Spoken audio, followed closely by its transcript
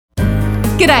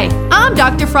G'day, I'm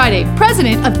Dr. Friday,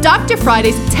 president of Dr.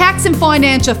 Friday's Tax and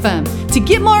Financial Firm. To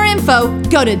get more info,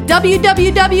 go to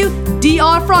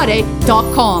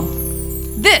www.drfriday.com.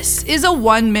 This is a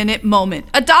 1-minute moment.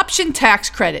 Adoption tax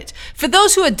credit. For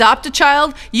those who adopt a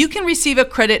child, you can receive a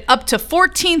credit up to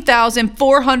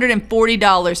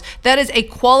 $14,440. That is a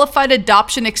qualified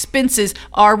adoption expenses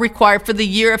are required for the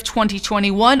year of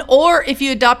 2021, or if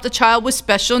you adopt a child with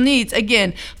special needs,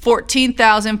 again,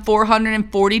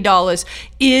 $14,440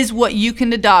 is what you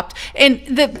can adopt. And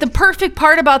the perfect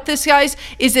part about this, guys,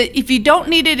 is that if you don't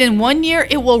need it in 1 year,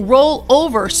 it will roll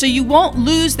over, so you won't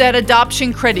lose that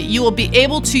adoption credit. You will be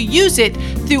able to use it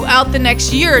throughout the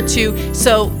next year or two.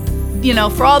 So,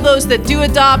 for all those that do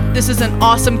adopt, this is an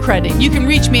awesome credit. You can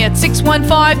reach me at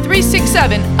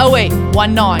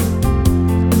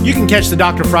 615-367-0819. You can catch the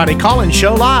Dr. Friday call-in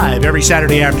show live every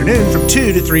Saturday afternoon from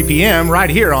 2 to 3 p.m. right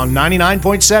here on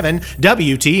 99.7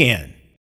 WTN.